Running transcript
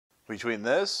Between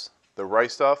this, The Right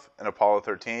Stuff, and Apollo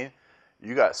 13,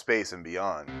 you got space and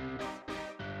beyond.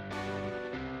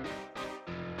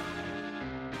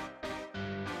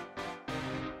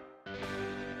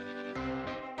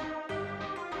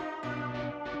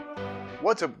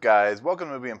 What's up, guys? Welcome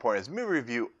to Movie Importance movie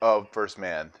review of First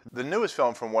Man, the newest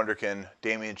film from wonderkin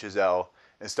Damien and Chazelle,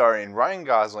 and starring Ryan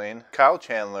Gosling, Kyle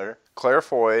Chandler, Claire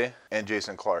Foy, and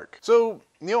Jason Clarke. So,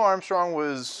 Neil Armstrong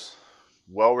was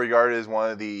well regarded as one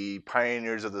of the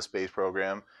pioneers of the space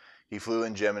program. He flew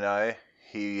in Gemini.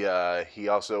 He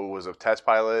also was a test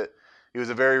pilot. He was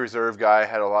a very reserved guy,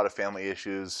 had a lot of family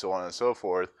issues, so on and so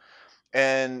forth.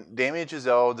 And Damien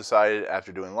Chazelle decided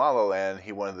after doing La La Land,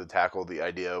 he wanted to tackle the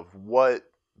idea of what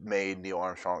made Neil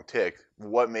Armstrong tick,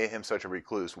 what made him such a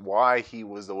recluse, why he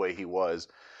was the way he was.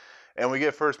 And we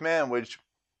get First Man, which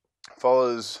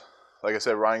follows, like I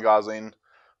said, Ryan Gosling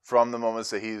from the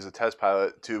moments that he was a test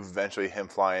pilot to eventually him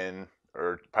flying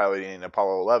or piloting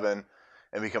Apollo 11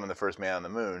 and becoming the first man on the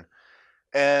moon.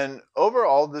 And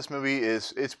overall, this movie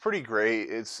it's pretty great.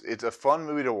 It's a fun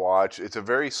movie to watch. It's a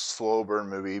very slow burn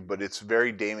movie, but it's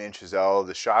very Damien Chazelle.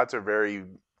 The shots are very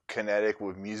kinetic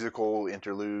with musical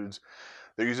interludes.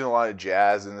 They're using a lot of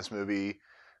jazz in this movie.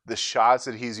 The shots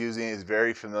that he's using is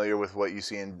very familiar with what you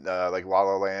see in like La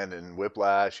La Land and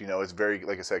Whiplash. You know, it's very,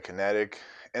 like I said, kinetic.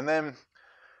 And then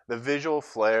the visual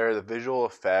flair, the visual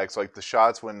effects, like the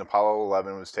shots when Apollo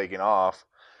 11 was taking off,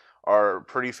 are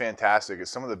pretty fantastic.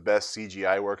 It's some of the best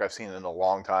CGI work I've seen in a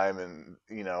long time, and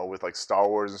you know, with like Star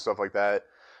Wars and stuff like that.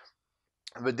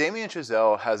 But Damien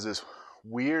Chazelle has this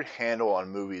weird handle on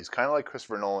movies, kind of like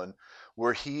Christopher Nolan,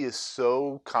 where he is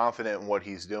so confident in what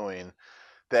he's doing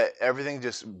that everything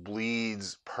just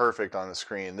bleeds perfect on the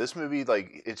screen. This movie,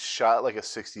 like, it's shot like a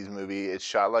 60s movie. It's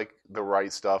shot like The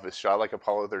Right Stuff. It's shot like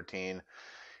Apollo 13.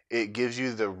 It gives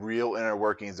you the real inner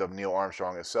workings of Neil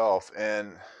Armstrong himself,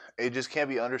 and it just can't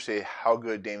be understated how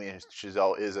good Damien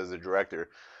Chazelle is as a director.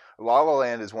 La La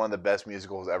Land is one of the best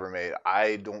musicals ever made.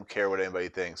 I don't care what anybody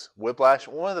thinks. Whiplash,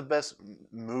 one of the best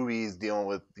movies dealing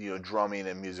with, you know, drumming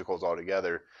and musicals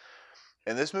altogether.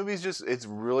 And this movie's just, it's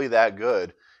really that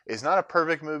good. It's not a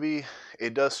perfect movie.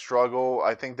 It does struggle.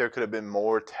 I think there could have been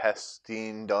more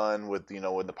testing done with, you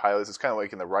know, with the pilots. It's kind of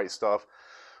like in The Right Stuff,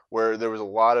 where there was a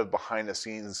lot of behind the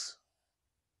scenes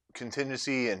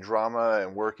contingency and drama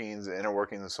and workings and inner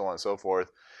workings and so on and so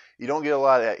forth. You don't get a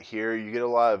lot of that here. You get a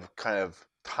lot of kind of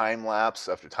time lapse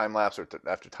after time lapse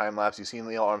after time lapse. You see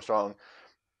Neil Armstrong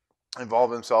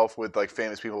involve himself with like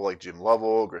famous people like Jim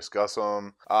Lovell, Chris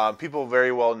Gussom, people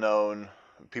very well known,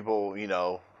 people, you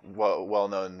know, well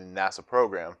known in the NASA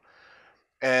program.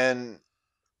 And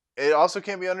it also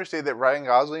can't be understated that Ryan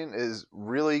Gosling is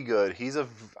really good.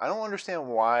 I don't understand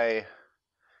why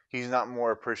he's not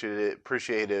more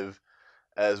appreciative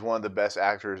as one of the best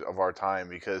actors of our time,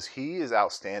 because he is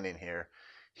outstanding here.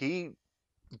 He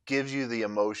gives you the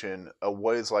emotion of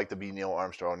what it's like to be Neil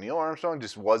Armstrong. Neil Armstrong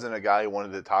just wasn't a guy who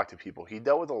wanted to talk to people. He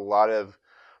dealt with a lot of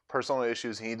personal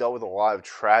issues, and he dealt with a lot of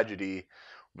tragedy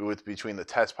between the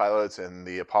test pilots and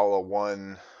the Apollo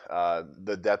 1,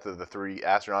 the death of the 3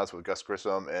 astronauts with Gus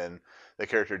Grissom and the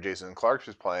character Jason Clarke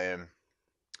was playing.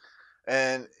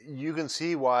 And you can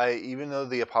see why, even though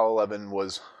the Apollo 11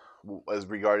 was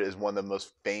regarded as one of the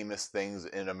most famous things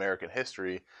in American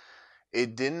history,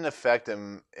 it didn't affect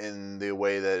him in the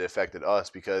way that it affected us,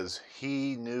 because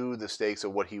he knew the stakes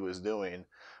of what he was doing,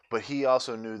 but he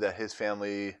also knew that his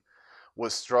family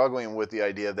was struggling with the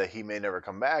idea that he may never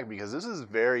come back, because this is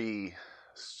very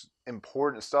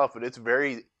important stuff, but it's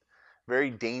very,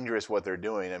 very dangerous what they're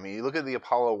doing. I mean, you look at the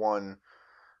Apollo 1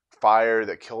 fire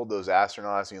that killed those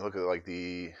astronauts, and you look at like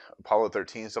the Apollo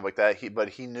 13 stuff like that, but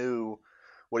he knew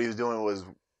what he was doing was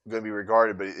going to be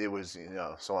regarded, but it was, you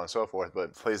know, so on and so forth.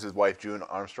 But plays his wife, June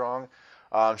Armstrong.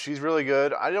 She's really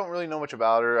good. I don't really know much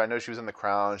about her. I know she was in The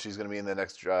Crown. She's going to be in the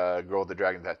next Girl with the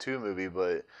Dragon Tattoo movie,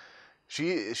 but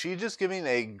she's just giving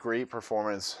a great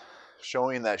performance,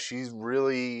 showing that she's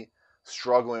really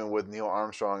struggling with Neil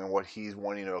Armstrong and what he's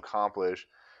wanting to accomplish.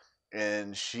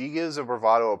 And she gives a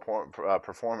bravado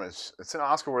performance. It's an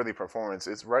Oscar-worthy performance.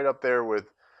 It's right up there with,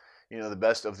 you know, the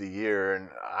best of the year. And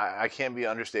I can't be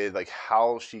understated, like,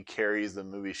 how she carries the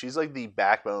movie. She's like the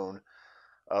backbone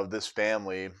of this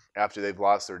family after they've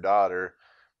lost their daughter.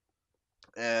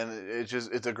 And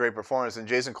it's a great performance. And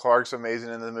Jason Clarke's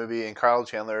amazing in the movie. And Kyle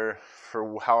Chandler,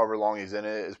 for however long he's in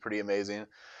it, is pretty amazing.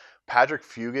 Patrick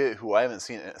Fugit, who I haven't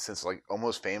seen since like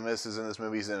Almost Famous, is in this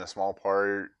movie. He's in a small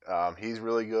part. He's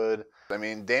really good. I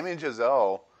mean, Damien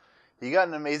Chazelle, he got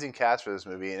an amazing cast for this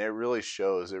movie, and it really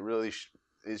shows.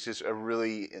 It's just a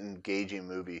really engaging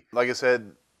movie. Like I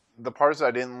said, the parts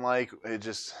I didn't like,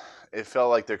 it felt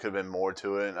like there could have been more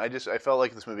to it. And I felt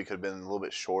like this movie could have been a little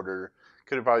bit shorter.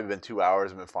 Could have probably been 2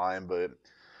 hours and been fine, but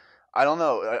I don't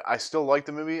know. I still like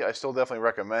the movie. I still definitely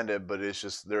recommend it, but it's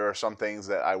just there are some things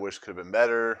that I wish could have been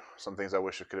better. Some things I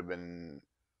wish it could have been,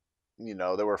 they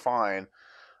were fine.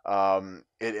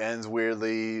 It ends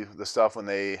weirdly. The stuff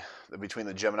when between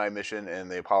the Gemini mission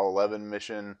and the Apollo 11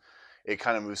 mission, it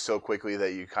kind of moves so quickly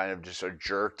that you kind of just are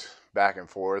jerked back and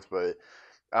forth. But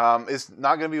it's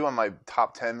not going to be one of my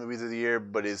top 10 movies of the year,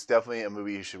 but it's definitely a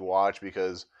movie you should watch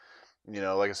because,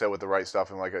 like I said, with the right stuff,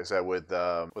 and like I said, with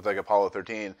like Apollo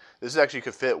 13, this actually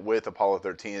could fit with Apollo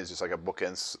 13. It's just like a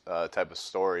bookends type of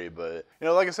story. But,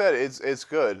 like I said, it's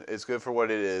good. It's good for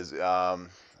what it is.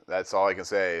 That's all I can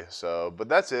say. So, but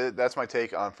that's it. That's my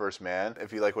take on First Man.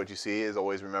 If you like what you see, as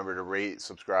always, remember to rate,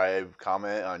 subscribe,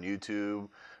 comment on YouTube,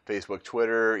 Facebook,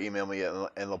 Twitter. Email me at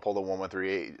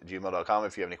nleopoldo1138@gmail.com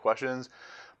if you have any questions.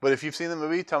 But if you've seen the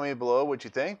movie, tell me below what you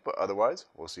think. But otherwise,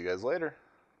 we'll see you guys later.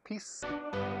 Peace.